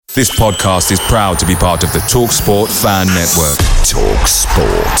This podcast is proud to be part of the TalkSport Fan Network.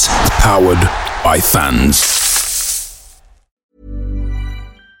 TalkSport. Powered by fans.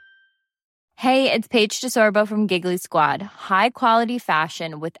 Hey, it's Paige DeSorbo from Giggly Squad. High quality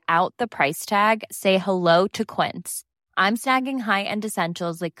fashion without the price tag. Say hello to Quince. I'm snagging high-end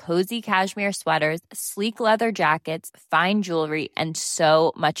essentials like cozy cashmere sweaters, sleek leather jackets, fine jewelry, and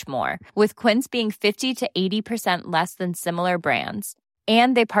so much more. With Quince being 50 to 80% less than similar brands.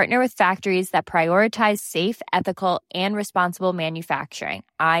 And they partner with factories that prioritize safe, ethical, and responsible manufacturing.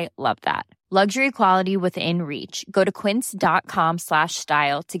 I love that. Luxury quality within reach. Go to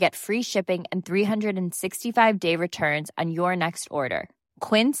quince.com/style to get free shipping and 365-day returns on your next order.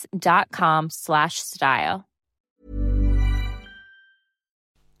 Quince.com/style.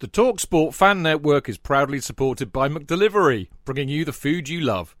 The TalkSport Fan Network is proudly supported by McDelivery, bringing you the food you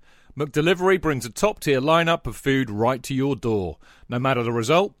love. McDelivery brings a top-tier lineup of food right to your door. No matter the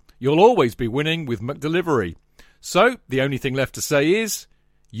result, you'll always be winning with McDelivery. So, the only thing left to say is,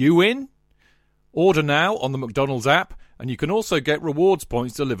 you win? Order now on the McDonald's app, and you can also get rewards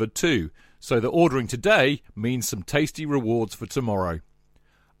points delivered too, so that ordering today means some tasty rewards for tomorrow.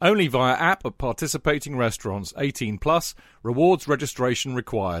 Only via app at participating restaurants. 18 plus. Rewards registration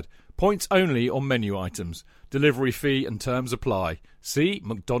required. Points only on menu items. Delivery fee and terms apply. See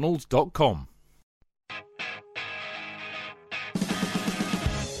mcdonalds.com.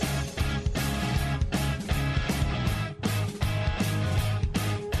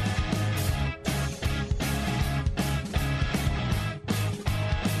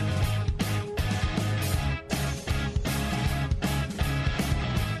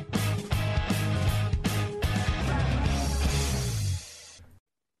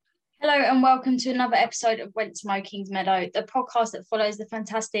 Hello and welcome to another episode of Went to Mow Kings Meadow, the podcast that follows the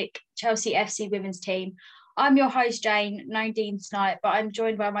fantastic Chelsea FC women's team. I'm your host, Jane, no Dean tonight, but I'm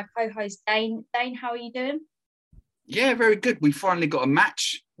joined by my co-host, Dane. Dane, how are you doing? Yeah, very good. We finally got a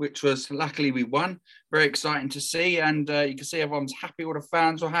match, which was luckily we won. Very exciting to see, and you can see everyone's happy. All the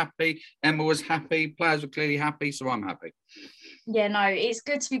fans were happy. Emma was happy. Players were clearly happy, so I'm happy. Yeah, no, it's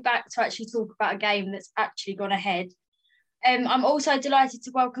good to be back to actually talk about a game that's actually gone ahead. I'm also delighted to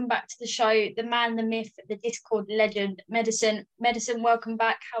welcome back to the show the man, the myth, the Discord legend, Medicine. Medicine, welcome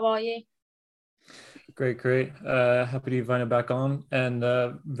back. How are you? Great. Happy to be invited back on, and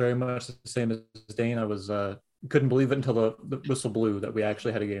very much the same as Dane. I was couldn't believe it until the whistle blew that we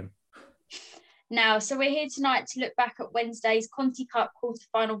actually had a game. Now, so we're here tonight to look back at Wednesday's Conti Cup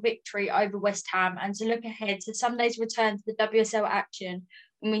quarter-final victory over West Ham and to look ahead to Sunday's return to the WSL action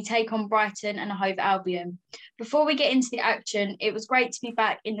when we take on Brighton and Hove Albion. Before we get into the action, it was great to be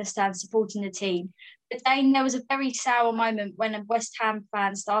back in the stand supporting the team. But then there was a very sour moment when a West Ham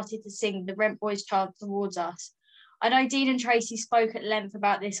fan started to sing the Rent Boys chant towards us. I know Dean and Tracy spoke at length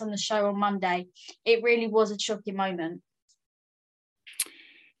about this on the show on Monday. It really was a shocking moment.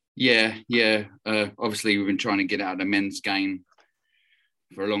 Yeah. Obviously, we've been trying to get out of the men's game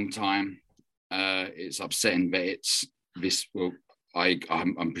for a long time. It's upsetting, but it's this. Well,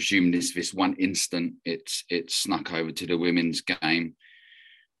 I'm presuming this one instant. It's snuck over to the women's game.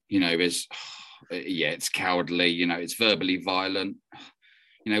 You know, it's cowardly. You know, it's verbally violent.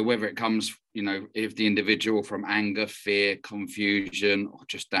 You know, whether it comes, you know, if the individual from anger, fear, confusion, or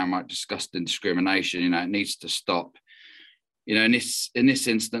just downright disgust and discrimination, you know, it needs to stop. You know, in this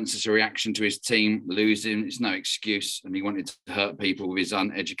instance, it's a reaction to his team losing. It's no excuse, and he wanted to hurt people with his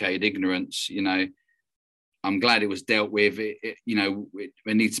uneducated ignorance. You know, I'm glad it was dealt with. There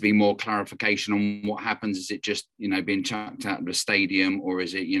needs to be more clarification on what happens. Is it just, you know, being chucked out of the stadium, or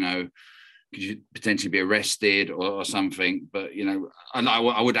is it, you know, could you potentially be arrested or something? But, you know,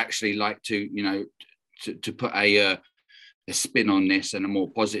 I would actually like to, you know, to put a spin on this and a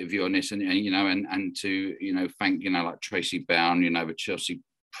more positive view on this, and you know, and to, you know, thank, you know, like Tracy Bown, you know, the Chelsea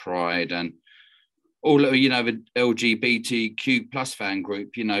Pride and all, you know, the LGBTQ plus fan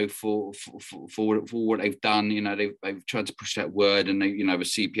group, you know, for what they've done. You know, they've tried to push that word, and they, you know, the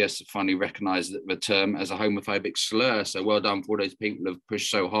CPS have finally recognised the term as a homophobic slur. So well done for all those people who have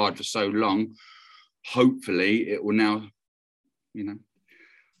pushed so hard for so long. Hopefully it will now, you know,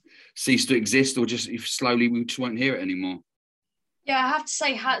 cease to exist, or just slowly we just won't hear it anymore. Yeah, I have to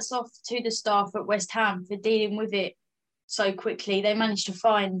say hats off to the staff at West Ham for dealing with it so quickly. They managed to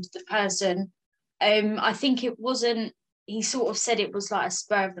find the person. I think it wasn't, he sort of said it was like a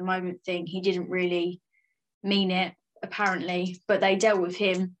spur of the moment thing. He didn't really mean it, apparently, but they dealt with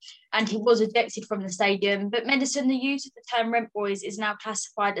him and he was ejected from the stadium. But Medicine, the use of the term Rent Boys is now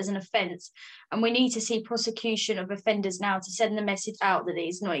classified as an offence, and we need to see prosecution of offenders now to send the message out that it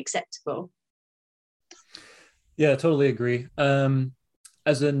is not acceptable. Yeah, totally agree.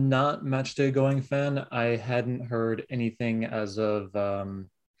 As a not match day going fan, I hadn't heard anything as of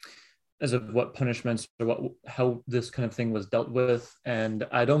what punishments or how this kind of thing was dealt with, and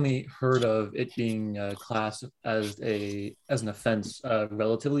I'd only heard of it being classed as an offense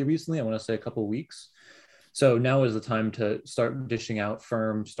relatively recently. I want to say a couple of weeks. So now is the time to start dishing out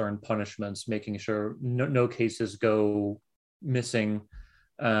firm, stern punishments, making sure no cases go missing,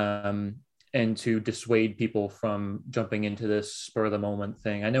 and to dissuade people from jumping into this spur of the moment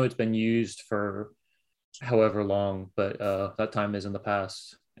thing. I know it's been used for however long, but that time is in the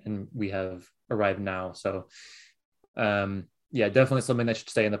past, and we have arrived now. So yeah, definitely something that should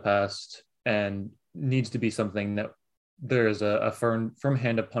stay in the past and needs to be something that there is a firm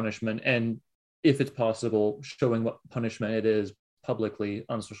hand of punishment, and if it's possible, showing what punishment it is publicly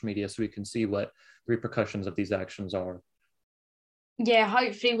on social media so we can see what repercussions of these actions are. Yeah,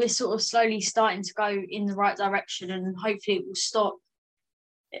 hopefully we're sort of slowly starting to go in the right direction, and hopefully it will stop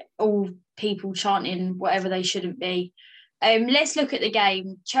all people chanting whatever they shouldn't be. Let's look at the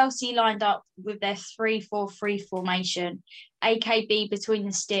game. Chelsea lined up with their 3-4-3 formation, AKB between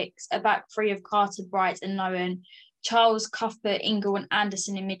the sticks, a back three of Carter, Bright and Nowen, Charles, Cuthbert, Ingle and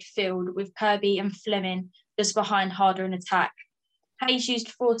Anderson in midfield, with Kirby and Fleming just behind Harder in attack. Hayes used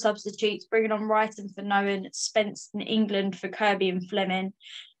 4 substitutes, bringing on Wrighton for Nowen, Spence in England for Kirby and Fleming.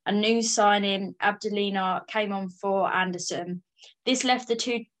 A new signing, Abdelina, came on for Anderson. This left the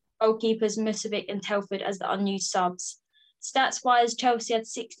 2 goalkeepers, Musovic and Telford, as the unused subs. Stats-wise, Chelsea had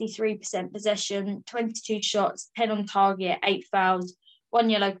 63% possession, 22 shots, 10 on target, 8 fouls, 1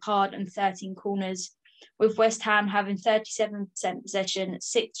 yellow card and 13 corners, with West Ham having 37% possession,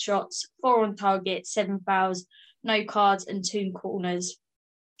 6 shots, 4 on target, 7 fouls, no cards and 2 corners.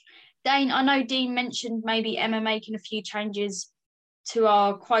 Dane, I know Dean mentioned maybe Emma making a few changes to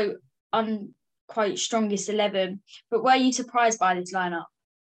our quote, unquote, strongest 11, but were you surprised by this lineup?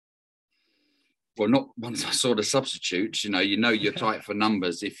 Well, not once I saw the substitutes. You know you're tight for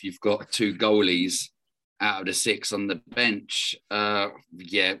numbers if you've got 2 goalies out of the 6 on the bench.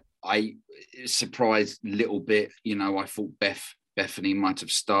 Yeah, I surprised a little bit. I thought Bethany might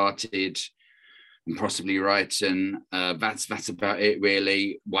have started, and possibly Wrighton. That's about it,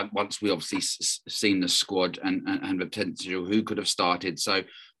 really. Once we obviously seen the squad and the potential who could have started. So I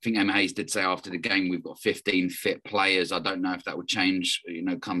think Emma Hayes did say after the game we've got 15 fit players. I don't know if that would change,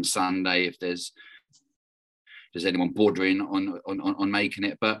 come Sunday, if there's anyone bordering on making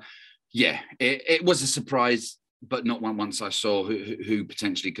it. But yeah, it was a surprise, but not one once I saw who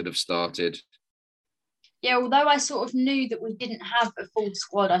potentially could have started. Yeah, although I sort of knew that we didn't have a full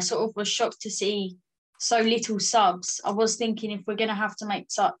squad, I sort of was shocked to see so little subs. I was thinking if we're going to have to make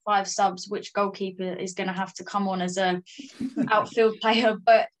 5 subs, which goalkeeper is going to have to come on as a outfield player?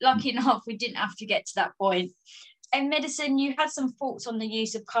 But lucky enough, we didn't have to get to that point. And Medicine, you had some thoughts on the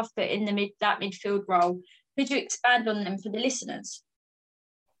use of Cuthbert in that midfield role. Could you expand on them for the listeners?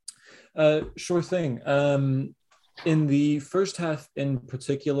 Sure thing. In the first half in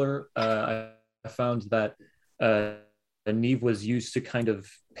particular, I found that Niamh was used to kind of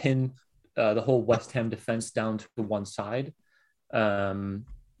pin the whole West Ham defense down to one side. And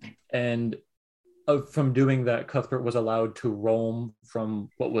from doing that, Cuthbert was allowed to roam from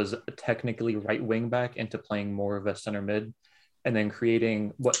what was technically right wing back into playing more of a center mid, and then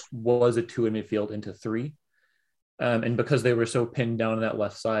creating what was a 2 in midfield into 3. And because they were so pinned down on that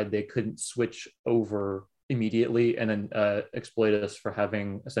left side, they couldn't switch over immediately and then exploit us for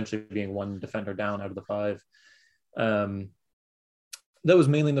having essentially being 1 defender down out of the 5. That was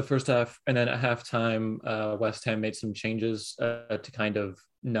mainly in the first half. And then at halftime, West Ham made some changes to kind of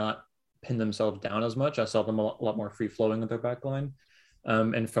not pin themselves down as much. I saw them a lot more free flowing with their back line.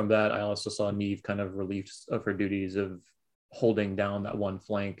 And from that, I also saw Niamh kind of relieved of her duties of holding down that one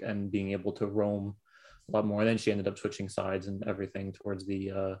flank and being able to roam a lot more. And then she ended up switching sides and everything towards the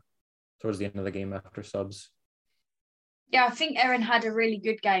end of the game after subs. Yeah, I think Erin had a really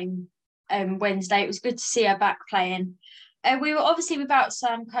good game Wednesday. It was good to see her back playing. We were obviously without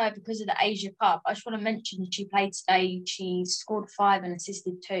Sam Kerr because of the Asia Cup. I just want to mention she played today. She scored 5 and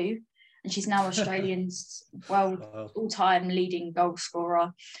assisted 2, and she's now Australian's all-time leading goal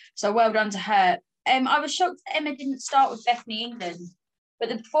scorer. So well done to her. I was shocked that Emma didn't start with Bethany England, but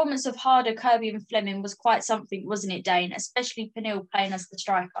the performance of Harder, Kirby and Fleming was quite something, wasn't it, Dane? Especially Pernille playing as the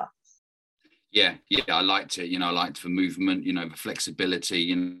striker. Yeah, I liked it. I liked the movement, the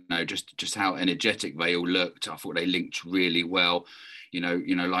flexibility, just how energetic they all looked. I thought they linked really well.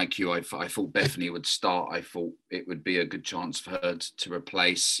 Like you, I thought Bethany would start. I thought it would be a good chance for her to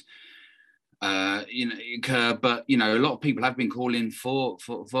replace But a lot of people have been calling for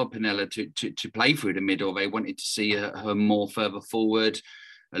Penilla to play through the middle. They wanted to see her more further forward.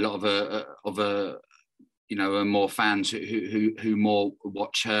 A lot of more fans who more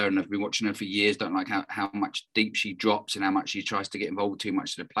watch her and have been watching her for years don't like how much deep she drops and how much she tries to get involved too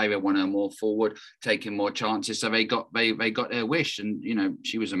much to the play. They want her more forward, taking more chances. So they got their wish, and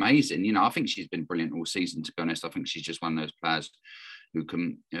she was amazing. I think she's been brilliant all season. To be honest, I think she's just one of those players who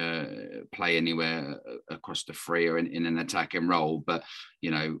can play anywhere across the three or in an attacking role. But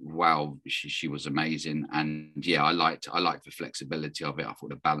wow, she was amazing, and yeah, I liked the flexibility of it. I thought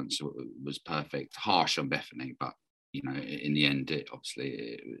the balance was perfect. Harsh on Bethany, but in the end, it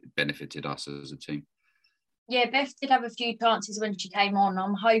benefited us as a team. Yeah, Beth did have a few chances when she came on.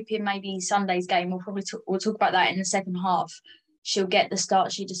 I'm hoping maybe Sunday's game, we'll talk about that in the second half. She'll get the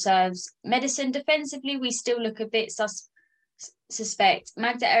start she deserves. Medicine defensively, we still look a bit suspect.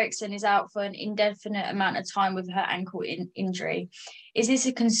 Magda Eriksson is out for an indefinite amount of time with her ankle injury. Is this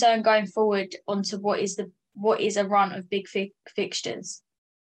a concern going forward onto what is a run of big fixtures?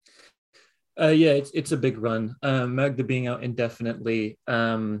 Yeah, it's a big run. Magda being out indefinitely,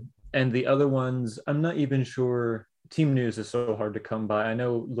 and the other ones, I'm not even sure. Team news is so hard to come by. I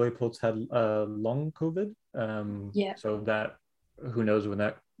know Leopold's had long COVID. So that, who knows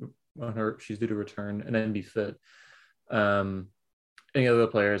when she's due to return and then be fit. Any other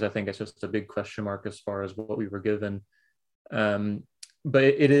players, I think it's just a big question mark as far as what we were given. But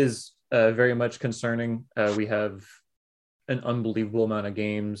it is very much concerning. We have an unbelievable amount of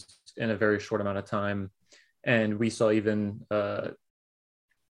games in a very short amount of time. And we saw even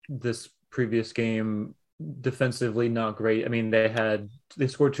this previous game defensively not great. I mean, they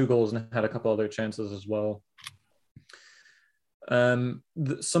scored 2 goals and had a couple other chances as well.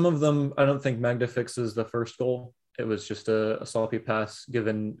 Some of them, I don't think Magda fixes the first goal. It was just a sloppy pass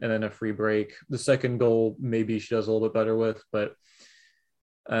given and then a free break. The second goal, maybe she does a little bit better with, but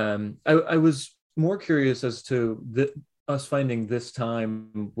I was more curious as to us finding this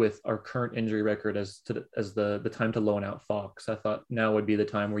time with our current injury record as the time to loan out Fox. I thought now would be the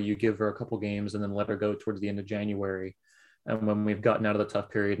time where you give her a couple games and then let her go towards the end of January. And when we've gotten out of the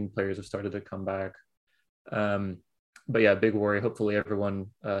tough period and players have started to come back. But yeah, big worry. Hopefully everyone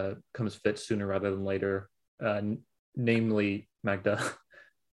comes fit sooner rather than later. Namely Magda.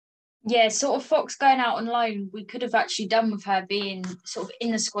 Yeah, sort of Fox going out on loan, we could have actually done with her being sort of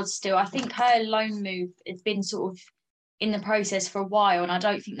in the squad still. I think her loan move has been sort of in the process for a while, and I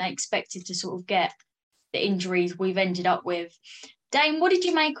don't think they expected to sort of get the injuries we've ended up with. Dane, what did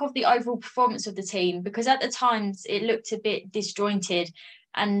you make of the overall performance of the team? Because at the times it looked a bit disjointed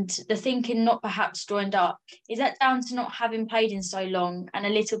and the thinking not perhaps joined up. Is that down to not having played in so long and a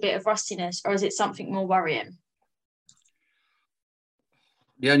little bit of rustiness, or is it something more worrying?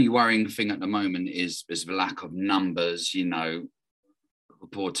 The only worrying thing at the moment is the lack of numbers. The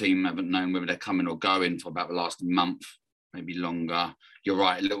poor team haven't known whether they're coming or going for about the last month, maybe longer. You're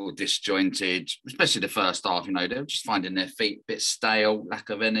right, a little disjointed, especially the first half. They're just finding their feet a bit stale, lack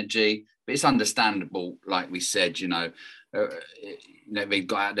of energy. But it's understandable, like we said. They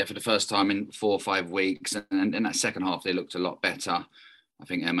got out there for the first time in 4 or 5 weeks, and in that second half they looked a lot better. I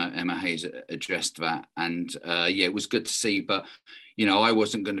think Emma Hayes addressed that, and it was good to see. But I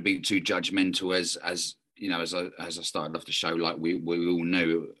wasn't going to be too judgmental as I started off the show. Like we all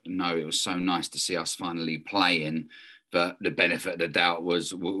knew, it was so nice to see us finally playing. But the benefit of the doubt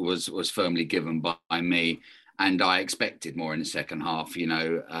was firmly given by me, and I expected more in the second half.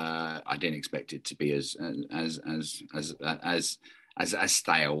 I didn't expect it to be as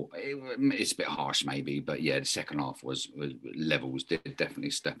stale. It's a bit harsh, maybe, but yeah, the second half was levels did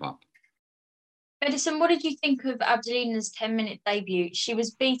definitely step up. Edison, what did you think of Abdelina's 10-minute debut? She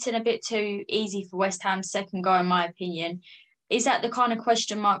was beaten a bit too easy for West Ham's second goal, in my opinion. Is that the kind of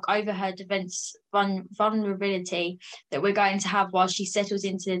question mark over her defence vulnerability that we're going to have while she settles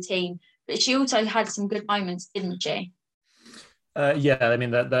into the team? But she also had some good moments, didn't she? Yeah, I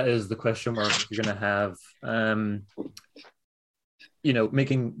mean, that is the question mark you're going to have.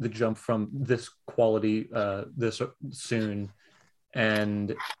 Making the jump from this quality this soon,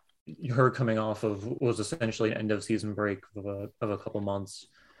 and her coming off of what was essentially an end of season break of a couple months.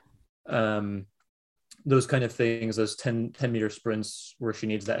 Those kind of things, those 10 meter sprints where she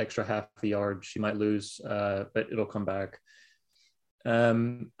needs that extra half a yard, she might lose, but it'll come back.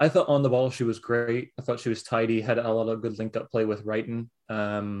 I thought on the ball she was great. I thought she was tidy, had a lot of good linked up play with Wrighton.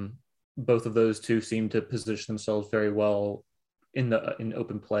 Both of those two seemed to position themselves very well in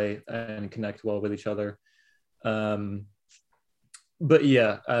open play and connect well with each other. But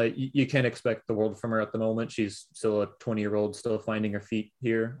yeah, you can't expect the world from her at the moment. She's still a 20-year-old, still finding her feet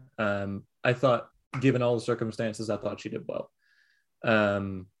here. I thought, given all the circumstances, I thought she did well.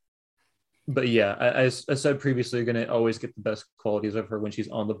 But yeah, I said previously, you're going to always get the best qualities of her when she's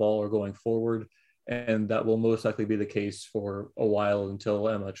on the ball or going forward. And that will most likely be the case for a while until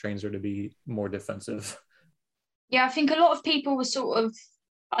Emma trains her to be more defensive. Yeah, I think a lot of people were sort of,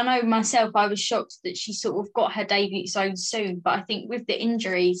 I know myself, I was shocked that she sort of got her debut so soon. But I think with the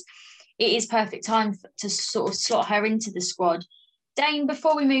injuries, it is perfect time to sort of slot her into the squad. Dane,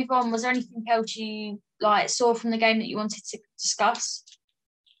 before we move on, was there anything else you saw from the game that you wanted to discuss?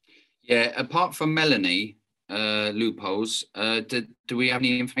 Yeah, apart from Melanie loopholes, do we have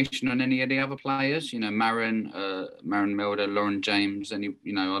any information on any of the other players? Maren Milder, Lauren James. Are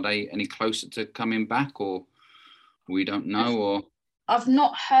they any closer to coming back, or we don't know? Or I've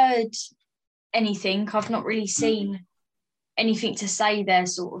not heard anything. I've not really seen anything to say they're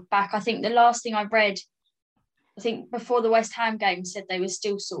sort of back. I think the last thing I read, I think before the West Ham game, said they were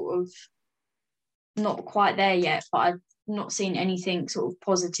still sort of not quite there yet, but I've not seen anything sort of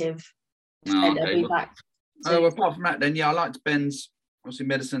positive. No, they'll be back. Apart from that, then I liked Ben's obviously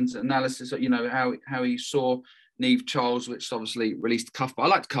medicine's analysis. How he saw Niamh Charles, which obviously released Cuthbert. I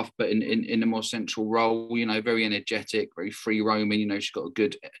liked Cuthbert in a more central role. Very energetic, very free roaming. She's got a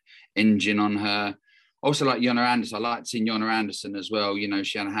good engine on her. Also, like Jonna Andersson, I liked seeing Jonna Andersson as well.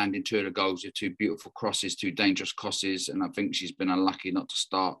 She had a hand in 2 of the goals with 2 beautiful crosses, 2 dangerous crosses, and I think she's been unlucky not to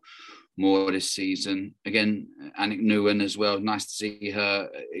start more this season. Again, Annick Nguyen as well. Nice to see her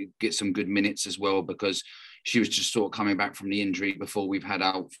get some good minutes as well, because she was just sort of coming back from the injury before we've had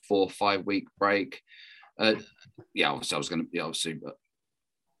our 4 or 5 week break. Obviously, I was going to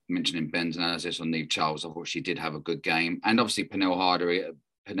mentioning Ben's analysis on Niamh Charles. I thought she did have a good game, and obviously Pernille Harder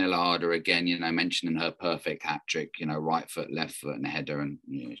again. Mentioning her perfect hat trick. Right foot, left foot, and a header, and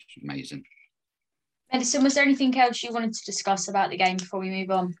she's amazing. Edison, was there anything else you wanted to discuss about the game before we move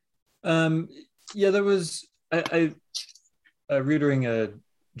on? There was. I reiterating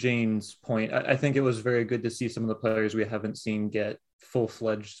Jane's point. I think it was very good to see some of the players we haven't seen get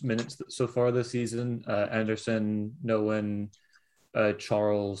full-fledged minutes so far this season. Anderson, Nguyen,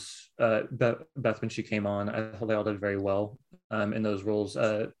 Charles, Beth when she came on. I thought they all did very well in those roles.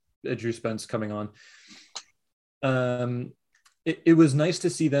 Drew Spence coming on. It was nice to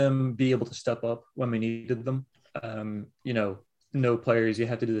see them be able to step up when we needed them. No players, you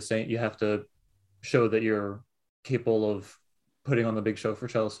have to do the same. You have to show that you're capable of putting on the big show for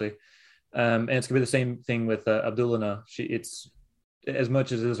Chelsea. And it's going to be the same thing with Abdullina. It's as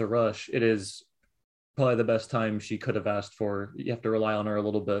much as it is a rush, it is probably the best time she could have asked for. You have to rely on her a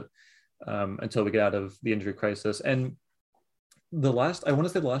little bit until we get out of the injury crisis. And the last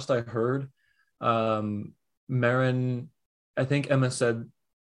I heard, Maren, I think Emma said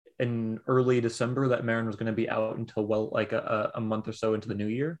in early December that Maren was going to be out until a month or so into the new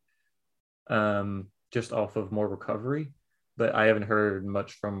year, just off of more recovery. But I haven't heard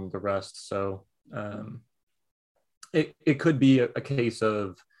much from the rest. So it could be a case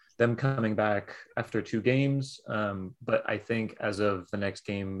of them coming back after 2 games. But I think as of the next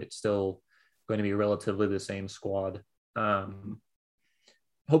game, it's still going to be relatively the same squad.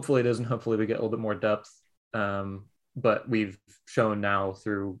 Hopefully it isn't. Hopefully we get a little bit more depth. But we've shown now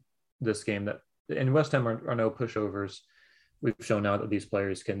through this game that in West Ham are no pushovers. We've shown now that these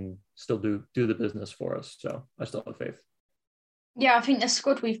players can still do the business for us. So I still have faith. Yeah, I think the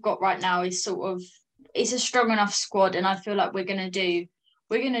squad we've got right now is it's a strong enough squad, and I feel like we're gonna do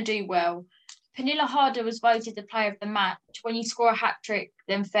well. Pernille Harder was voted the player of the match. When you score a hat-trick,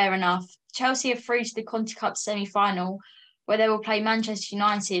 then fair enough. Chelsea are through to the Conti Cup semi-final, where they will play Manchester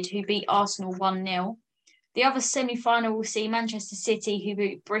United, who beat Arsenal 1-0. The other semi-final will see Manchester City, who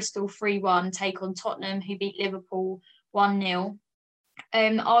beat Bristol 3-1, take on Tottenham, who beat Liverpool 1-0.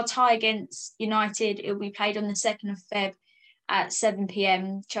 Our tie against United, it will be played on the 2nd of Feb at 7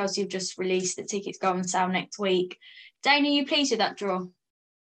 p.m. Chelsea have just released the tickets go on sale next week. Dane, are you pleased with that draw?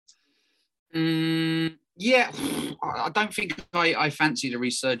 Yeah, I don't think I fancy the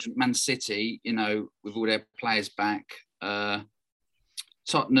resurgent Man City, with all their players back. Tottenham,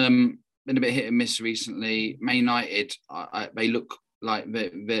 been a bit hit and miss recently. Man United, they look like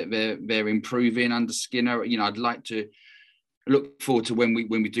they're improving under Skinner. I'd like to look forward to when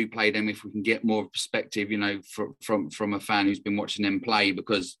we do play them, if we can get more perspective, from a fan who's been watching them play,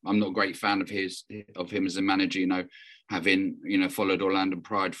 because I'm not a great fan of him as a manager, having, followed Orlando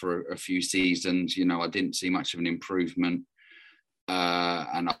Pride for a few seasons. I didn't see much of an improvement.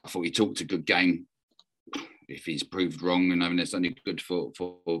 And I thought he talked a good game. If he's proved wrong, and it's only good for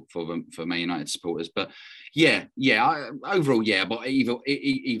Man United supporters. But overall, but either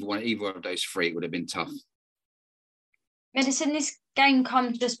one of those 3 would have been tough. Medicine, this game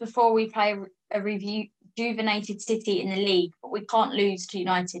comes just before we play a rejuvenated City in the league, but we can't lose to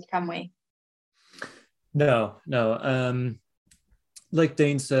United, can we? No. Like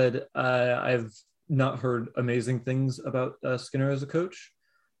Dane said, I've not heard amazing things about Skinner as a coach.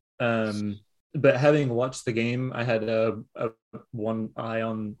 But having watched the game, I had one eye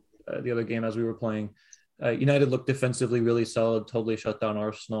on the other game as we were playing. United looked defensively really solid, totally shut down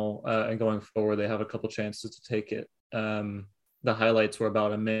Arsenal. And going forward, they have a couple chances to take it. The highlights were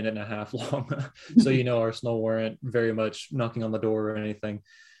about a minute and a half long. So, Arsenal weren't very much knocking on the door or anything.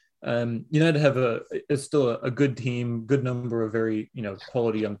 United is still a good team, good number of very,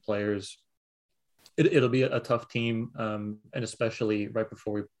 quality young players. It'll be a tough team, and especially right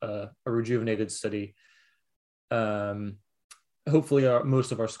before a rejuvenated City. Hopefully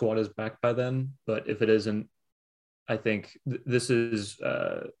most of our squad is back by then, but if it isn't, I think this is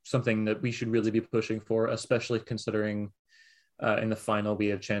something that we should really be pushing for, especially considering in the final we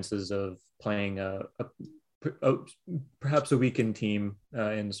have chances of playing perhaps a weakened team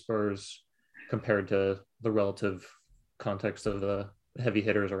in Spurs compared to the relative context of the heavy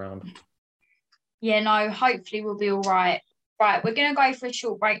hitters around. Yeah, no, hopefully we'll be all right. Right, we're going to go for a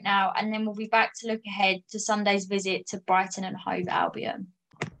short break now, and then we'll be back to look ahead to Sunday's visit to Brighton and Hove Albion.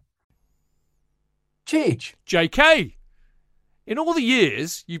 Chidge. JK, in all the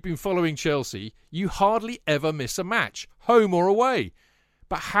years you've been following Chelsea, you hardly ever miss a match, home or away.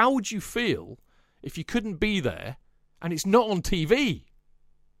 But how would you feel if you couldn't be there and it's not on TV?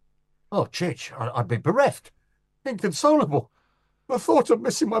 Oh, Chidge, I'd be bereft. Inconsolable. The thought of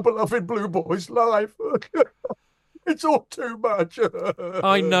missing my beloved Blue Boys live. It's all too much.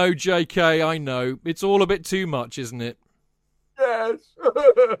 I know, JK, I know. It's all a bit too much, isn't it? Yes.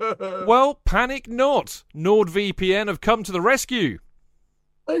 Well, panic not. NordVPN have come to the rescue.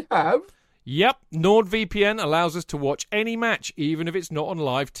 They have? Yep, NordVPN allows us to watch any match, even if it's not on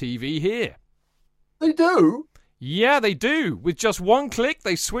live TV here. They do? Yeah, they do. With just one click,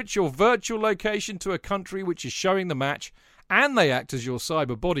 they switch your virtual location to a country which is showing the match, and they act as your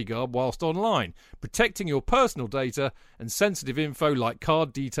cyber bodyguard whilst online, protecting your personal data and sensitive info like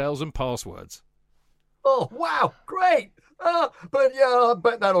card details and passwords. Oh, wow, great. But yeah, I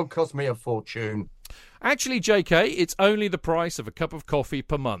bet that'll cost me a fortune. Actually, JK, it's only the price of a cup of coffee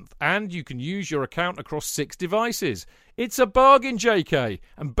per month, and you can use your account across 6 devices. It's a bargain, JK,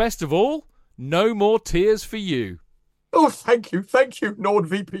 and best of all, no more tears for you. Oh, thank you,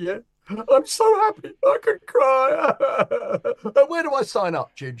 NordVPN. I'm so happy I could cry. Where do I sign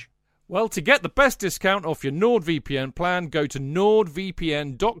up, Chidge? Well, to get the best discount off your NordVPN plan, go to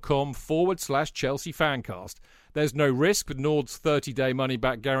nordvpn.com/Chelsea Fancast. There's no risk with Nord's 30-day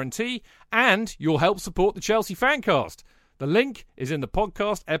money-back guarantee, and you'll help support the Chelsea Fancast. The link is in the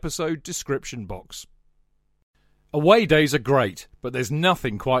podcast episode description box. Away days are great, but there's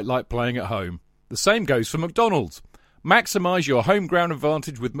nothing quite like playing at home. The same goes for McDonald's. Maximise your home ground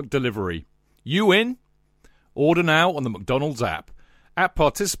advantage with McDelivery. You in? Order now on the McDonald's app. At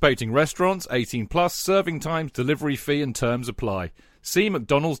participating restaurants, 18 plus, serving times, delivery fee and terms apply. See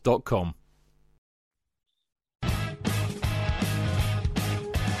mcdonalds.com.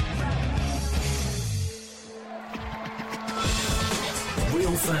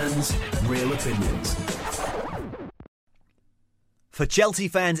 Real fans, real opinions. For Chelsea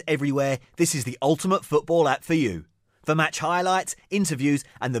fans everywhere, this is the ultimate football app for you. For match highlights, interviews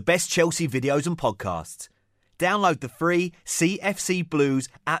and the best Chelsea videos and podcasts. Download the free CFC Blues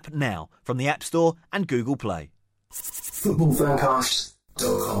app now from the App Store and Google Play.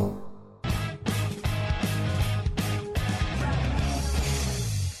 Footballfancast.com.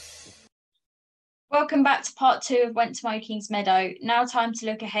 Welcome back to part 2 of Went to Mow Kings Meadow. Now time to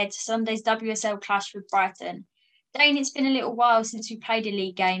look ahead to Sunday's WSL clash with Brighton. Dane, it's been a little while since we played a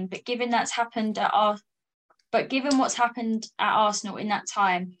league game, but given what's happened at Arsenal in that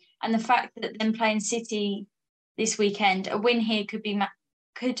time, and the fact that them playing City this weekend, a win here could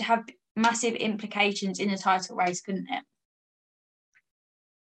have massive implications in the title race, couldn't it?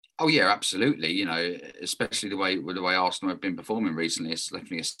 Oh yeah, absolutely. Especially the way Arsenal have been performing recently, it's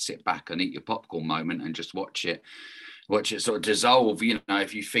definitely a sit back and eat your popcorn moment and just watch it sort of dissolve.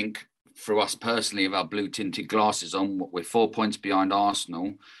 If you think for us personally of our blue tinted glasses on, we're 4 points behind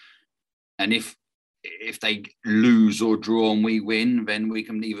Arsenal, and if they lose or draw and we win, then we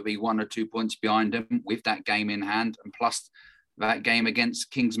can either be 1 or 2 points behind them with that game in hand, and plus that game against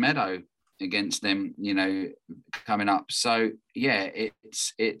Kings Meadow against them, coming up. So yeah,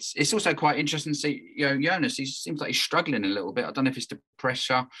 it's also quite interesting to see, Jonas, he seems like he's struggling a little bit. I don't know if it's the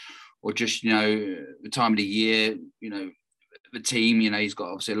pressure or just, the time of the year, the team. You know, he's got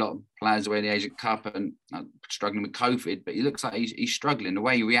obviously a lot of players away in the Asian Cup and struggling with COVID, but he looks like he's struggling. The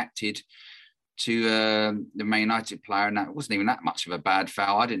way he reacted to the Man United player, and that wasn't even that much of a bad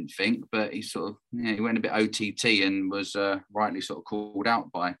foul, I didn't think, but he sort of, he went a bit OTT and was rightly sort of called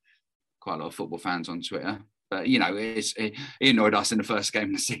out by quite a lot of football fans on Twitter. But, you know, he annoyed us in the first game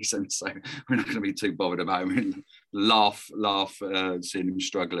of the season, so we're not going to be too bothered about him. laugh, seeing him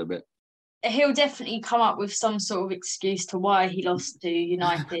struggle a bit. He'll definitely come up with some sort of excuse to why he lost to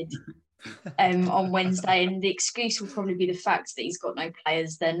United on Wednesday, and the excuse will probably be the fact that he's got no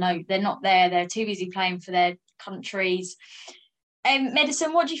players. They're not there. They're too busy playing for their countries.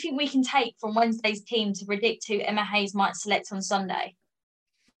 Medicine, what do you think we can take from Wednesday's team to predict who Emma Hayes might select on Sunday?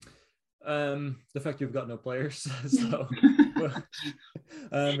 The fact you've got no players, so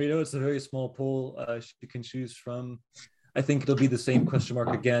we know it's a very small pool she can choose from. I think it'll be the same question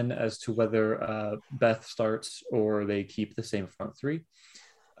mark again as to whether Beth starts or they keep the same front three.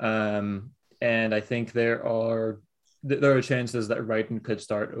 And I think there are chances that Wrighton could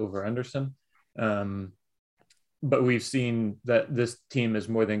start over Anderson. But we've seen that this team is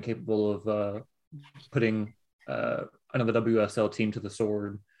more than capable of putting another WSL team to the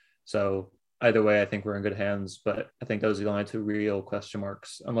sword. So either way, I think we're in good hands. But I think those are the only two real question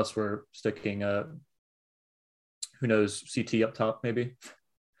marks, unless we're sticking who knows, CT up top maybe.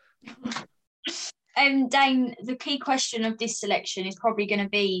 Dane, the key question of this selection is probably going to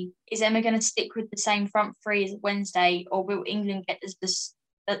be, is Emma going to stick with the same front three as Wednesday, or will England get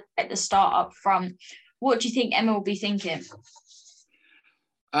the start up front? What do you think Emma will be thinking?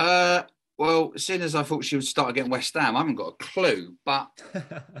 Well, seeing as I thought she would start against West Ham, I haven't got a clue. But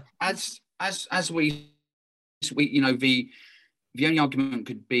as we you know, the only argument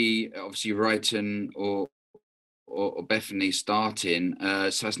could be obviously Wrighton or Bethany starting.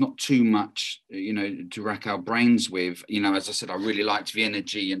 So it's not too much, you know, to rack our brains with. You know, as I said, I really liked the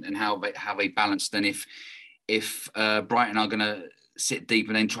energy and how they balanced. And if Brighton are going to sit deep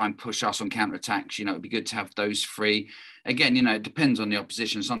and then try and push us on counter-attacks, you know, it'd be good to have those three. Again, you know, it depends on the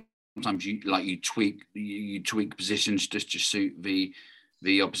opposition. Sometimes you tweak positions just to suit the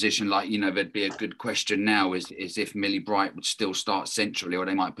opposition. Like, you know, there'd be a good question now is if Millie Bright would still start centrally, or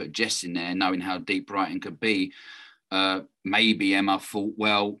they might put Jess in there, knowing how deep Brighton could be. Maybe Emma thought,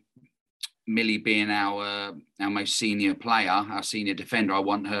 well, Millie being our most senior player, our senior defender, I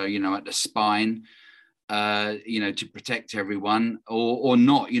want her, you know, at the spine, you know, to protect everyone, or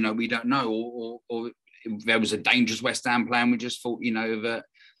not. You know, we don't know. Or there was a dangerous West Ham player, and we just thought, you know,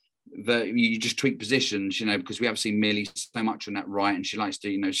 that you just tweak positions, you know, because we have seen Millie so much on that right, and she likes to,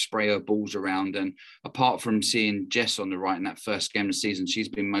 you know, spray her balls around. And apart from seeing Jess on the right in that first game of the season, she's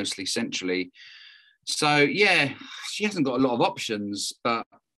been mostly centrally. So, yeah, she hasn't got a lot of options, but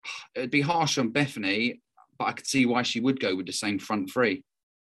it'd be harsh on Bethany, but I could see why she would go with the same front three.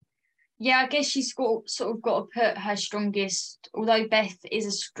 Yeah, I guess she's got to put her strongest, although Beth is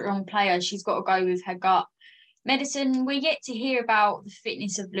a strong player, she's got to go with her gut. Medicine, we get to hear about the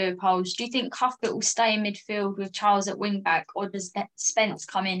fitness of Leopold. Do you think Cuthbert will stay in midfield with Charles at wing-back, or does Spence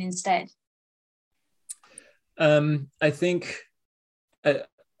come in instead? I think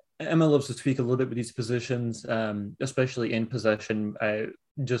Emma loves to tweak a little bit with these positions, especially in possession.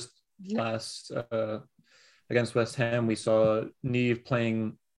 Last against West Ham, we saw Niamh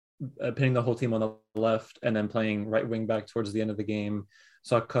playing, pinning the whole team on the left and then playing right wing back towards the end of the game.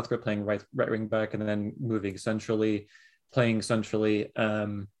 Saw Cuthbert playing right wing back and then moving centrally, playing centrally.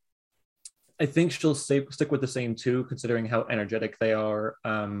 I think she'll stick with the same two, considering how energetic they are.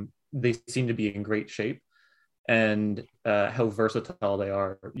 They seem to be in great shape. And how versatile they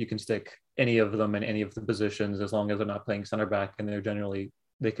are. You can stick any of them in any of the positions as long as they're not playing center back, and they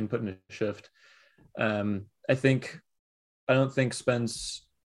can put in a shift. I don't think Spence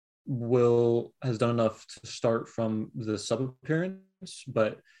has done enough to start from the sub appearance,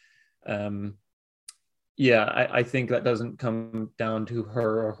 but I think that doesn't come down to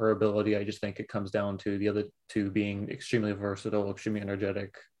her or her ability. I just think it comes down to the other two being extremely versatile, extremely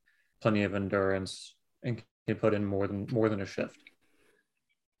energetic, plenty of endurance, and can put in more than a shift.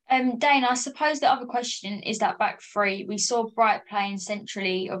 Dane, I suppose the other question is that back three. We saw Bright playing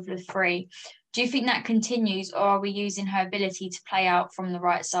centrally of the three. Do you think that continues, or are we using her ability to play out from the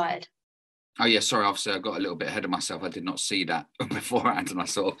right side? Oh, yeah, sorry, obviously I got a little bit ahead of myself. I did not see that beforehand, and I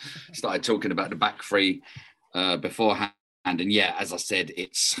sort of started talking about the back three beforehand. And yeah, as I said,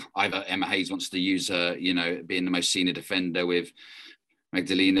 it's either Emma Hayes wants to use her, you know, being the most senior defender with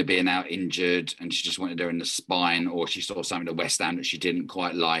Magdalena being out injured and she just wanted her in the spine, or she saw something at West Ham that she didn't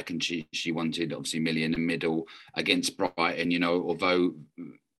quite like and she wanted obviously Millie in the middle against Brighton. You know, although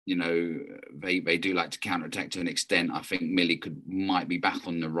you know, they do like to counterattack to an extent. I think Millie might be back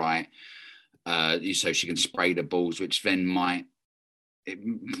on the right, so she can spray the balls, which then might.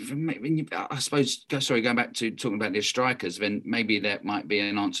 I suppose. Sorry, going back to talking about the strikers, then maybe that might be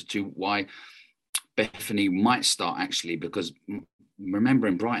an answer to why Bethany might start, actually, because remember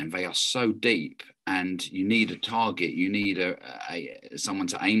in Brighton they are so deep, and you need a target, you need someone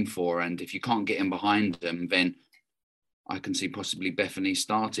to aim for, and if you can't get in behind them, then I can see possibly Bethany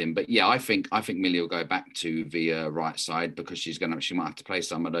starting. But yeah, I think Millie will go back to the right side because she might have to play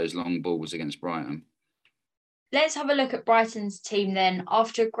some of those long balls against Brighton. Let's have a look at Brighton's team then.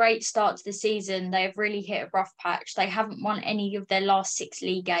 After a great start to the season, they have really hit a rough patch. They haven't won any of their last 6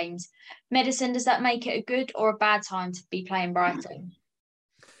 league games. Medicine, does that make it a good or a bad time to be playing Brighton?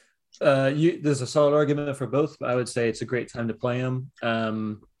 There's a solid argument for both, but I would say it's a great time to play them.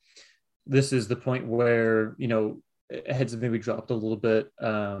 This is the point where, you know, heads have maybe dropped a little bit.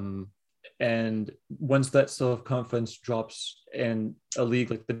 And once that self-confidence drops in a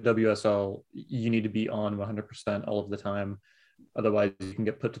league like the WSL, you need to be on 100% all of the time. Otherwise, you can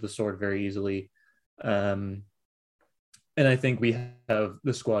get put to the sword very easily. And I think we have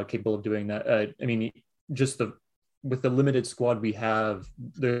the squad capable of doing that. I mean, with the limited squad we have,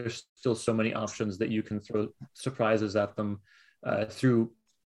 there's still so many options that you can throw surprises at them through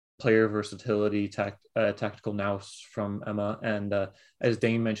player versatility, tactical nous from Emma, and as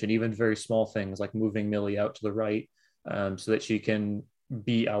Dane mentioned, even very small things like moving Millie out to the right so that she can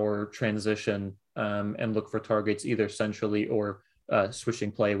be our transition and look for targets either centrally or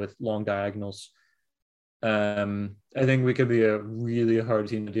switching play with long diagonals. I think we could be a really hard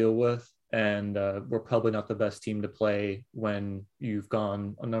team to deal with, and we're probably not the best team to play when you've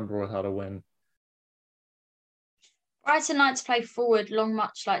gone a number with how to win. Brighton like to play forward long,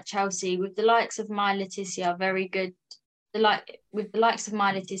 much like Chelsea, with the likes of Maya Letizia very good. With the likes of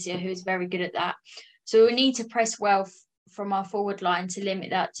Maya Letizia, who is very good at that. So we need to press well from our forward line to limit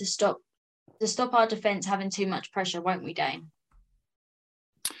that, to stop our defence having too much pressure, won't we, Dane?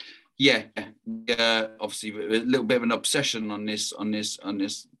 Yeah, obviously a little bit of an obsession on this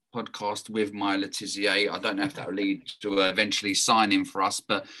podcast with Maya Letizia. I don't know if that will lead to eventually signing for us,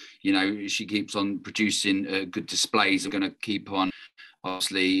 but you know, she keeps on producing good displays. I'm going to keep on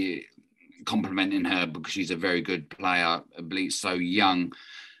obviously complimenting her because she's a very good player, I believe, so young.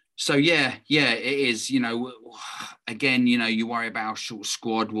 So yeah, it is, you know, again, you know, you worry about our short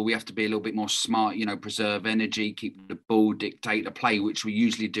squad. Well, we have to be a little bit more smart, you know, preserve energy, keep the ball, dictate the play, which we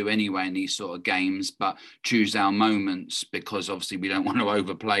usually do anyway in these sort of games, but choose our moments because obviously we don't want to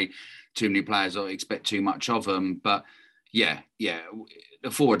overplay too many players or expect too much of them. But yeah,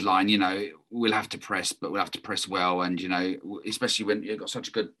 the forward line, you know, we'll have to press, but we'll have to press well. And, you know, especially when you've got such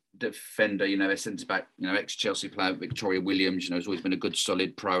a good defender, you know, a centre back, you know, ex-Chelsea player, Victoria Williams, you know, has always been a good,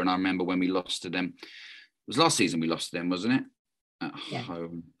 solid pro. And I remember when we lost to them, it was last season we lost to them, wasn't it? At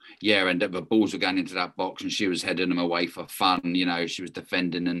home. Yeah, and the balls were going into that box and she was heading them away for fun. You know, she was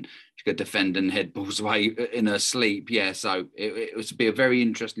defending and she could defend and head balls away in her sleep. Yeah, so it was to be a very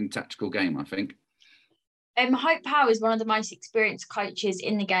interesting tactical game, I think. Hope Powell is one of the most experienced coaches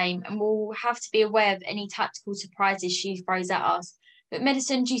in the game and will have to be aware of any tactical surprises she throws at us. But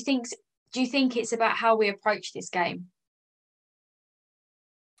Medicine, do you think it's about how we approach this game?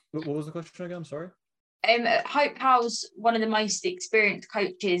 What was the question again? I'm sorry. Hope Powell's one of the most experienced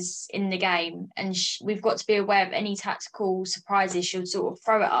coaches in the game, and we've got to be aware of any tactical surprises she'll sort of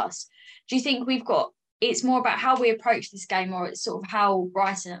throw at us. Do you think it's more about how we approach this game, or it's sort of how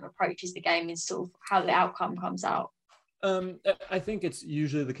Brighton approaches the game is sort of how the outcome comes out? I think it's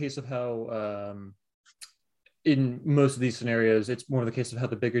usually the case of how, in most of these scenarios, it's more the case of how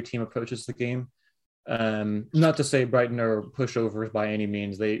the bigger team approaches the game. Not to say Brighton are pushovers by any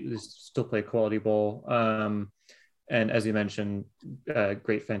means. They still play quality ball. And as you mentioned,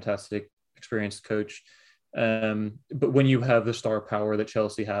 great, fantastic, experienced coach. But when you have the star power that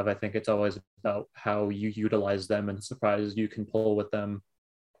Chelsea have, I think it's always about how you utilize them and the surprises you can pull with them.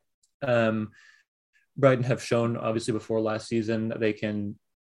 Brighton have shown, obviously, before last season that they can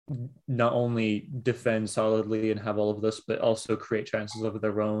not only defend solidly and have all of this, but also create chances of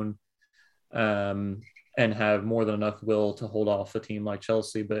their own, and have more than enough will to hold off a team like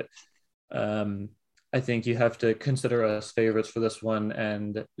Chelsea. But I think you have to consider us favorites for this one,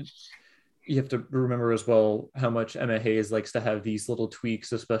 and you have to remember as well how much Emma Hayes likes to have these little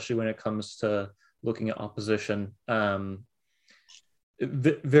tweaks, especially when it comes to looking at opposition.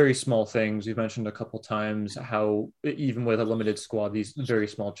 Very small things. You've mentioned a couple times how even with a limited squad, these very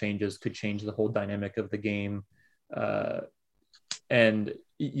small changes could change the whole dynamic of the game. And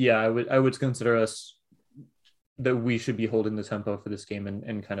yeah, I would consider us that we should be holding the tempo for this game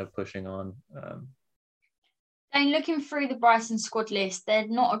and kind of pushing on. And looking through the Brighton squad list, they're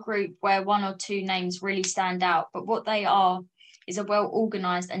not a group where one or two names really stand out, but what they are is a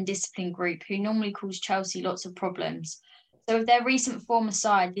well-organised and disciplined group who normally cause Chelsea lots of problems. So with their recent form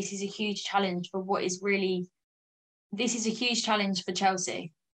aside, this is a huge challenge for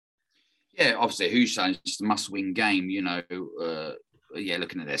Chelsea. Yeah, obviously a huge challenge. It's a must-win game,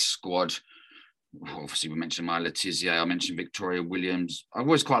 looking at their squad. Obviously, we mentioned Maya Letizia. I mentioned Victoria Williams. I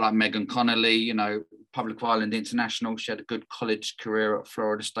always quite like Megan Connolly, Public Island international. She had a good college career at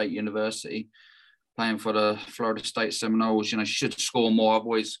Florida State University, playing for the Florida State Seminoles. She should score more. I've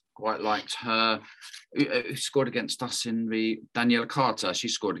always quite liked her. Who scored against us in the Daniela Carter? She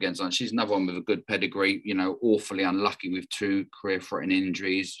scored against us. She's another one with a good pedigree, awfully unlucky with 2 career-threatening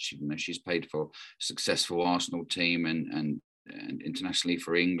injuries. She's played for a successful Arsenal team and internationally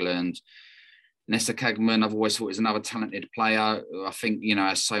for England. Nessa Kagman, I've always thought is another talented player. I think,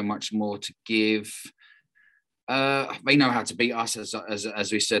 has so much more to give. They know how to beat us,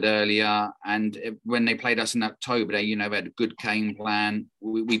 as we said earlier. And when they played us in October, they had a good game plan.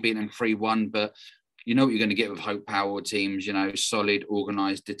 We beat them 3-1, but you know what you're going to get with Hope Power teams, solid,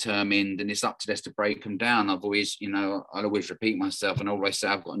 organised, determined, and it's up to us to break them down. I'll always repeat myself and always say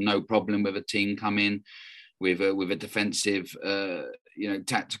I've got no problem with a team coming with a defensive,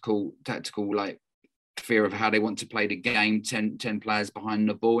 tactical like fear of how they want to play the game, 10 players behind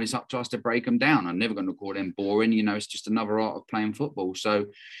the ball. It's up to us to break them down. I'm never going to call them boring. It's just another art of playing football. So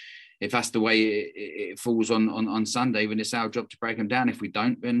if that's the way it falls on Sunday, then it's our job to break them down. If we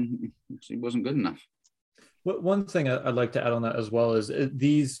don't, then it wasn't good enough. One thing I'd like to add on that as well is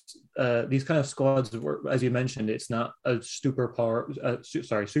these kind of squads, as you mentioned, it's not a superstar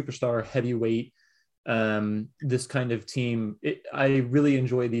heavyweight. This kind of team, I really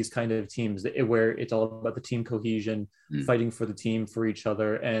enjoy these kind of teams where it's all about the team cohesion, fighting for the team, for each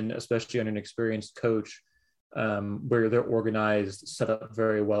other, and especially under an experienced coach, where they're organized, set up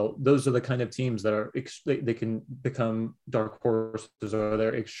very well. Those are the kind of teams that they can become dark horses, or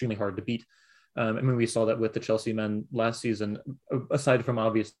they're extremely hard to beat. We saw that with the Chelsea men last season. Aside from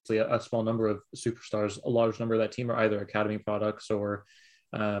obviously a small number of superstars, a large number of that team are either academy products or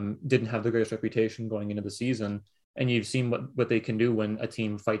didn't have the greatest reputation going into the season. And you've seen what they can do when a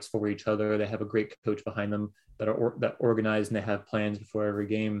team fights for each other. They have a great coach behind them that organized, and they have plans before every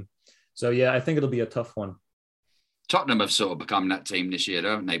game. So yeah, I think it'll be a tough one. Tottenham have sort of become that team this year,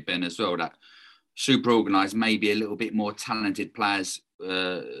 haven't they, Ben, as well? That super organised, maybe a little bit more talented players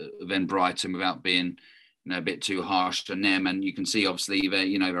than Brighton, without being a bit too harsh on them. And you can see, obviously,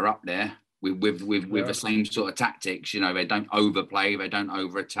 they're up there with the same sort of tactics. They don't overplay, they don't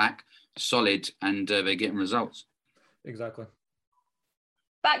over-attack, solid, and they're getting results. Exactly.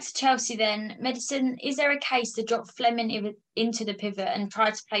 Back to Chelsea then. Medicine, is there a case to drop Fleming into the pivot and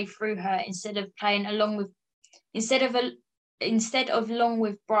try to play through her instead of long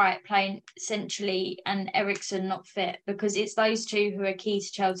with Bright playing centrally and Eriksen not fit? Because it's those two who are key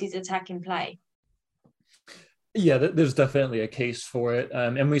to Chelsea's attacking play. Yeah, there's definitely a case for it.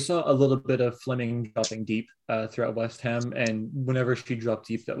 And we saw a little bit of Fleming dropping deep throughout West Ham. And whenever she dropped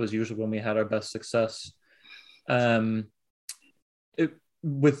deep, that was usually when we had our best success.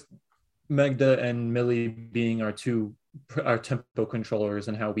 With Magda and Millie being our tempo controllers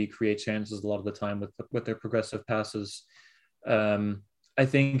and how we create chances a lot of the time with their progressive passes, I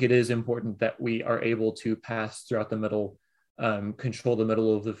think it is important that we are able to pass throughout the middle, control the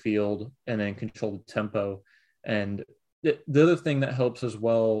middle of the field, and then control the tempo. And the other thing that helps as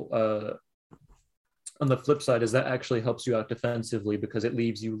well on the flip side is that actually helps you out defensively, because it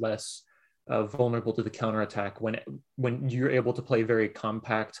leaves you less vulnerable to the counterattack when you're able to play very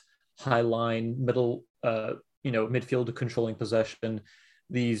compact, high line, middle, midfield controlling possession.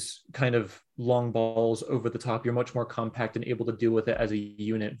 These kind of long balls over the top, you're much more compact and able to deal with it as a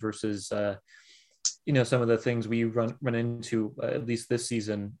unit versus, some of the things we run into, at least this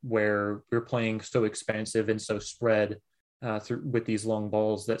season, where we're playing so expansive and so spread with these long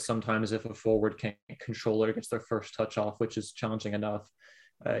balls that sometimes if a forward can't control it or gets their first touch off, which is challenging enough,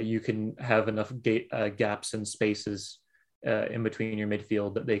 you can have enough gaps and spaces in between your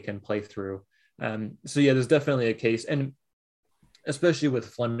midfield that they can play through. So yeah, there's definitely a case. And especially with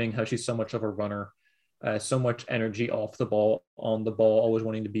Fleming, how she's so much of a runner, so much energy off the ball, on the ball, always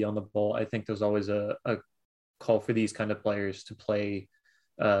wanting to be on the ball. I think there's always a call for these kind of players to play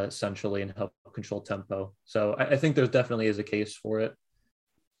centrally and help control tempo. So I think there definitely is a case for it.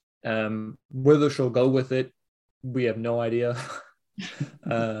 Whether she'll go with it, we have no idea.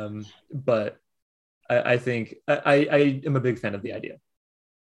 But I think I am a big fan of the idea.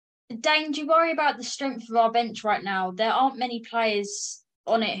 Dane, do you worry about the strength of our bench right now? There aren't many players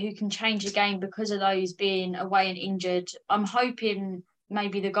on it who can change a game because of those being away and injured. I'm hoping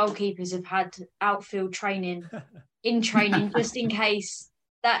maybe the goalkeepers have had outfield training in training just in case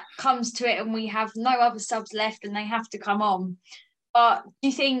that comes to it and we have no other subs left and they have to come on. But do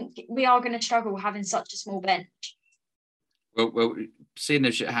you think we are going to struggle having such a small bench? Well, seeing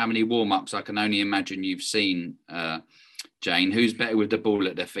how many warm-ups, I can only imagine you've seen, Jane. Who's better with the ball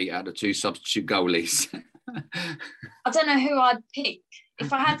at their feet out of the two substitute goalies? I don't know who I'd pick.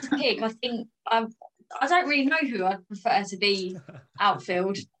 If I had to pick, I think I don't really know who I'd prefer to be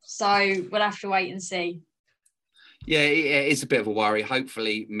outfield. So we'll have to wait and see. Yeah, it's a bit of a worry.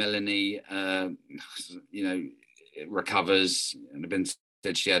 Hopefully, Melanie, recovers. And Ben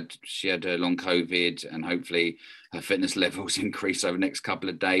said she had long COVID, and hopefully her fitness levels increase over the next couple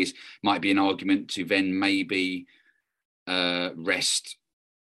of days. Might be an argument to then maybe rest,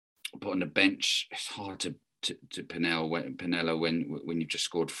 put on the bench. It's hard to Pinella when you've just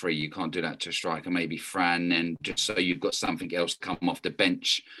scored 3. You can't do that to a striker. Maybe Fran, and just so you've got something else come off the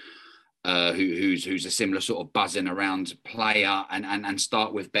bench. Who's a similar sort of buzzing around player, and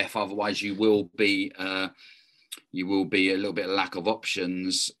start with Beth. Otherwise, you will be a little bit of lack of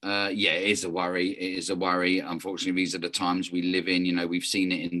options. Yeah, it is a worry. It is a worry. Unfortunately, these are the times we live in. You know, we've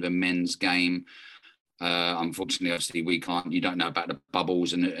seen it in the men's game. Unfortunately, obviously, we can't. You don't know about the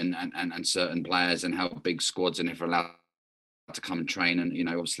bubbles and certain players and how big squads, and if they're allowed to come and train, and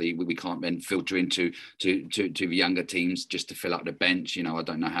obviously we can't then filter into the younger teams just to fill up the bench. I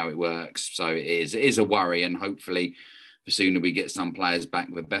don't know how it works, so it is a worry, and hopefully the sooner we get some players back,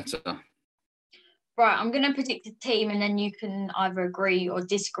 the better. Right, I'm going to predict a team, and then you can either agree or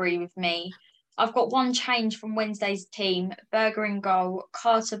disagree with me. I've got one change from Wednesday's team: Berger in goal,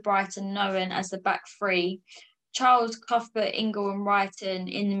 Carter, Brighton, Nolan as the back 3, Charles, Cuthbert, Ingle and Wrighton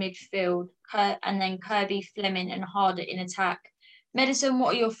in the midfield, and then Kirby, Fleming and Harder in attack. Medicine,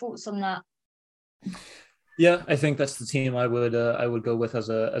 what are your thoughts on that? Yeah, I think that's the team I would go with as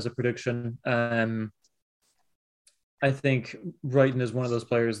a prediction. I think Wrighton is one of those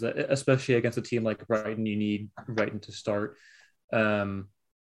players that, especially against a team like Brighton, you need Wrighton to start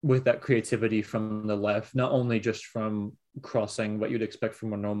with that creativity from the left, not only just from crossing what you'd expect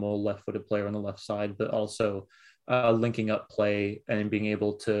from a normal left-footed player on the left side, but also linking up play and being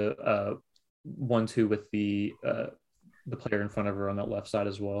able to 1-2 with the player in front of her on that left side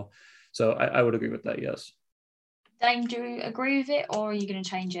as well. So I would agree with that, yes. Dane, do you agree with it, or are you going to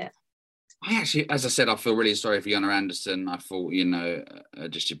change it? I actually, as I said, I feel really sorry for Jonna Anderson. I thought, her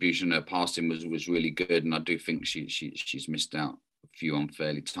distribution, her passing was really good, and I do think she's missed out a few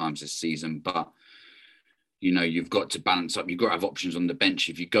unfairly times this season. But you've got to balance up. You've got to have options on the bench.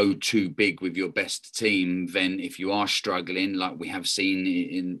 If you go too big with your best team, then if you are struggling, like we have seen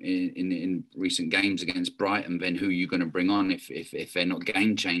in recent games against Brighton, then who are you going to bring on if they're not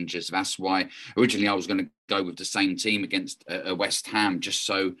game changers? That's why originally I was going to go with the same team against West Ham, just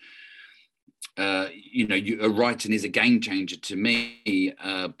so. Wrighton is a game changer to me,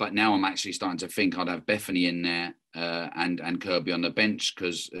 but now I'm actually starting to think I'd have Bethany in there and Kirby on the bench,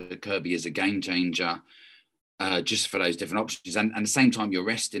 because Kirby is a game changer. Just for those different options, and at the same time you're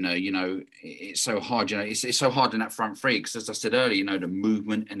resting her. It's so hard. It's so hard in that front 3, because as I said earlier, the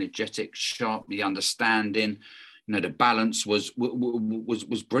movement, energetic, sharp, the understanding, the balance was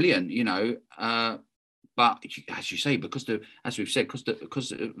brilliant. But as you say, because the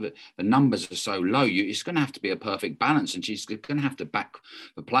numbers are so low, it's going to have to be a perfect balance, and she's going to have to back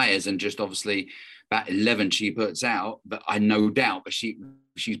the players, and just obviously that 11 she puts out. But I no doubt, but she's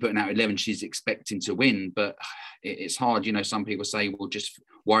putting out 11 she's expecting to win. But it's hard, Some people say, well, just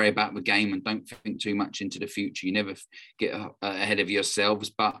worry about the game and don't think too much into the future. You never get ahead of yourselves,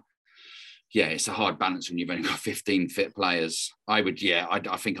 but. Yeah, it's a hard balance when you've only got 15 fit players. I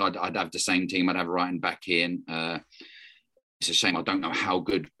think I'd have the same team. I'd have Wrighton back in. It's a shame I don't know how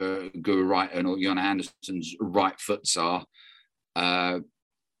good Guru Wrighton or Jonna Anderson's right foots are. But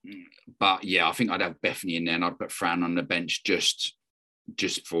yeah, I think I'd have Bethany in there, and I'd put Fran on the bench just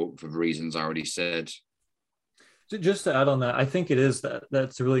for the reasons I already said. Just to add on that, I think it is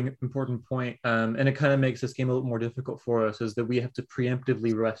that's a really important point, and it kind of makes this game a little more difficult for us, is that we have to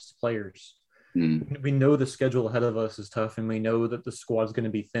preemptively rest players. We know the schedule ahead of us is tough, and we know that the squad's going to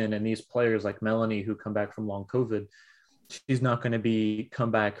be thin, and these players like Melanie, who come back from long COVID, she's not going to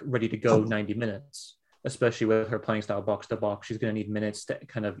come back ready to go 90 minutes, especially with her playing style box to box. She's going to need minutes to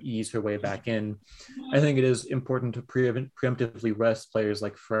kind of ease her way back in. I think it is important to preemptively rest players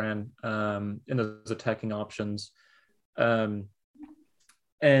like Fran in those attacking options. And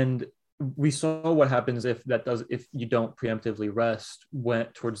we saw what happens if you don't preemptively rest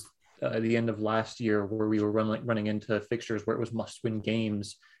towards the end of last year, where we were running into fixtures where it was must-win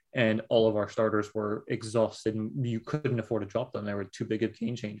games, and all of our starters were exhausted, and you couldn't afford to drop them. They were too big of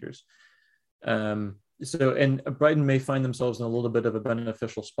game changers. And Brighton may find themselves in a little bit of a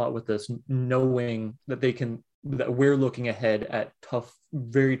beneficial spot with this, knowing that that we're looking ahead at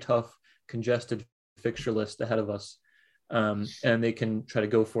very tough, congested fixture list ahead of us. And they can try to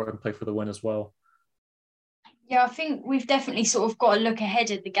go for it and play for the win as well. Yeah, I think we've definitely sort of got to look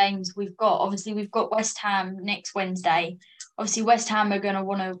ahead at the games we've got. Obviously, we've got West Ham next Wednesday. Obviously, West Ham are going to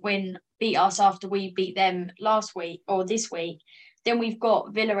want to beat us after we beat them last week or this week. Then we've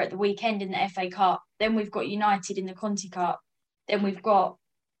got Villa at the weekend in the FA Cup. Then we've got United in the Conti Cup. Then we've got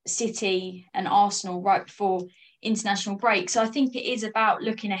City and Arsenal right before international break. So I think it is about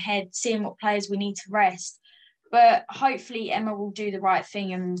looking ahead, seeing what players we need to rest. But hopefully Emma will do the right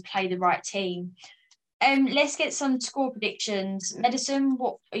thing and play the right team. Let's get some score predictions. Medicine,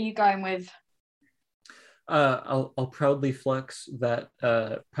 what are you going with? I'll proudly flex that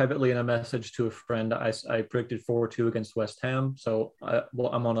privately in a message to a friend. I predicted 4-2 against West Ham, so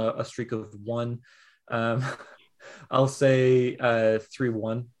I'm on a streak of 1. I'll say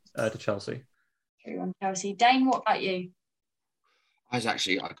 3-1 to Chelsea. 3-1 Chelsea. Dane, what about you? I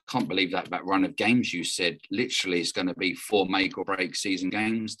can't believe that run of games you said. Literally, it's going to be 4 make or break season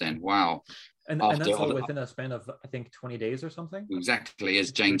games then. Wow. And that's all within a span of, I think, 20 days or something? Exactly,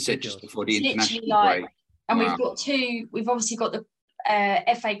 as Jane said, just before the international break. And wow. We've obviously got the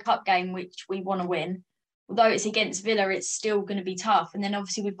FA Cup game, which we want to win. Although it's against Villa, it's still going to be tough. And then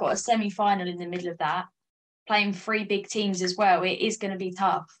obviously we've got a semi-final in the middle of that, playing 3 big teams as well. It is going to be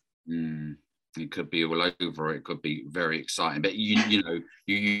tough. It could be all over. It could be very exciting. But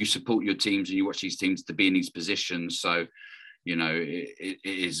you support your teams and you watch these teams to be in these positions. So, it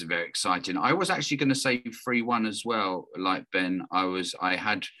is very exciting. I was actually going to say 3-1 as well. Like Ben, I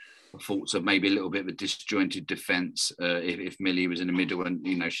had thoughts of maybe a little bit of a disjointed defence if Millie was in the middle and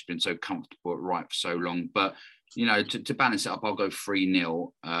she's been so comfortable at right for so long. But to balance it up, I'll go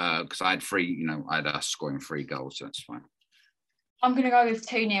 3-0 because I had us scoring 3 goals, so that's fine. I'm going to go with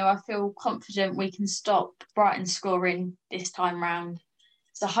 2-0. I feel confident we can stop Brighton scoring this time round.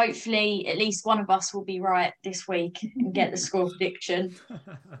 So hopefully at least one of us will be right this week and get the score prediction.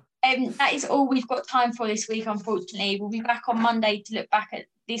 That is all we've got time for this week, unfortunately. We'll be back on Monday to look back at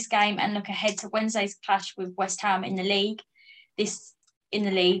this game and look ahead to Wednesday's clash with West Ham in the league.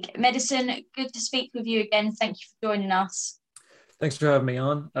 Medicine, good to speak with you again. Thank you for joining us. Thanks for having me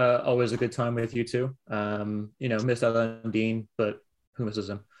on. Always a good time with you too. Missed Alan Dean, but who misses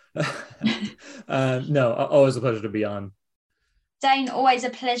him? No, always a pleasure to be on. Dane, always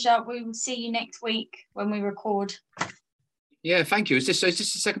a pleasure. We will see you next week when we record. Yeah, thank you. Is this the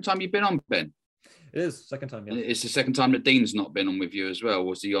second time you've been on, Ben? It is the second time, yes. It's the second time that Dean's not been on with you as well.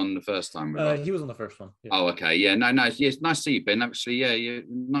 Was he on the first time? He was on the first one. Yeah. Oh, okay. Yeah, no. Yes, nice to see you, Ben. Actually, yeah, you're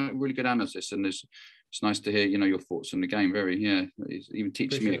really good analysis, and it's nice to hear, your thoughts on the game. He's even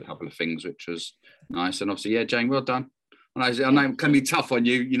teaching me a couple of things, which was nice. And obviously, yeah, Jane, well done. I know it can be tough on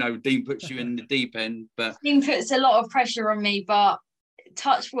you. Dean puts you in the deep end, but Dean puts a lot of pressure on me. But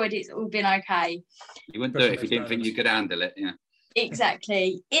touch wood, it's all been okay. You wouldn't do it if you didn't think you could handle it. Yeah,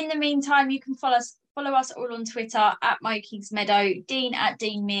 exactly. In the meantime, you can follow us all on Twitter at MoKingsMeadow, Dean at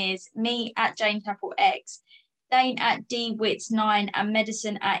Dean Mears, me at Jane Chapel X, Dane at DWits9, and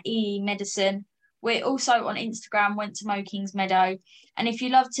Medicine at EE Medicine. We're also on Instagram, went to MoKingsMeadow. And if you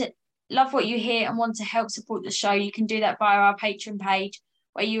love what you hear and want to help support the show, you can do that via our Patreon page,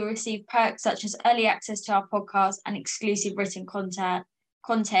 where you will receive perks such as early access to our podcast and exclusive written content.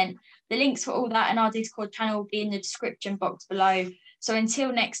 The links for all that and our Discord channel will be in the description box below. So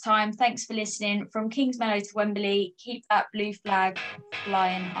until next time, thanks for listening. From Kingsmeadow to Wembley, keep that blue flag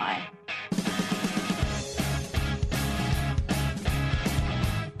flying high.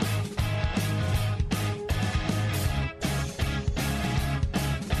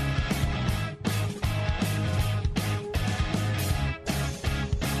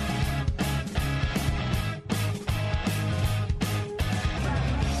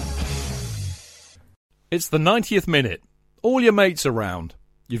 It's the 90th minute. All your mates around.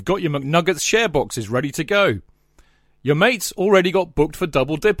 You've got your McNuggets share boxes ready to go. Your mates already got booked for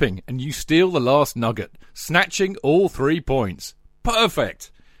double dipping and you steal the last nugget, snatching all 3 points.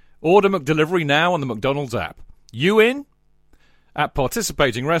 Perfect. Order McDelivery now on the McDonald's app. You in? At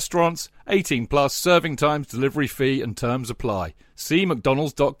participating restaurants, 18 plus, serving times, delivery fee and terms apply. See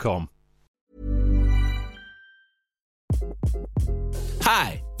mcdonalds.com.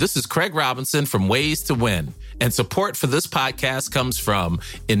 Hi, this is Craig Robinson from Ways to Win, and support for this podcast comes from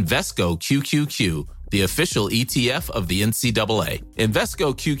Invesco QQQ, the official ETF of the NCAA.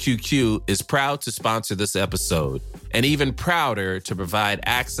 Invesco QQQ is proud to sponsor this episode, and even prouder to provide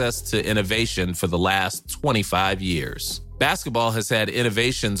access to innovation for the last 25 years. Basketball has had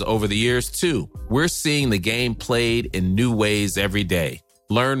innovations over the years, too. We're seeing the game played in new ways every day.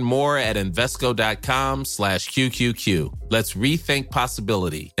 Learn more at Invesco.com/QQQ. Let's rethink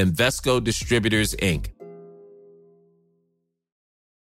possibility. Invesco Distributors, Inc.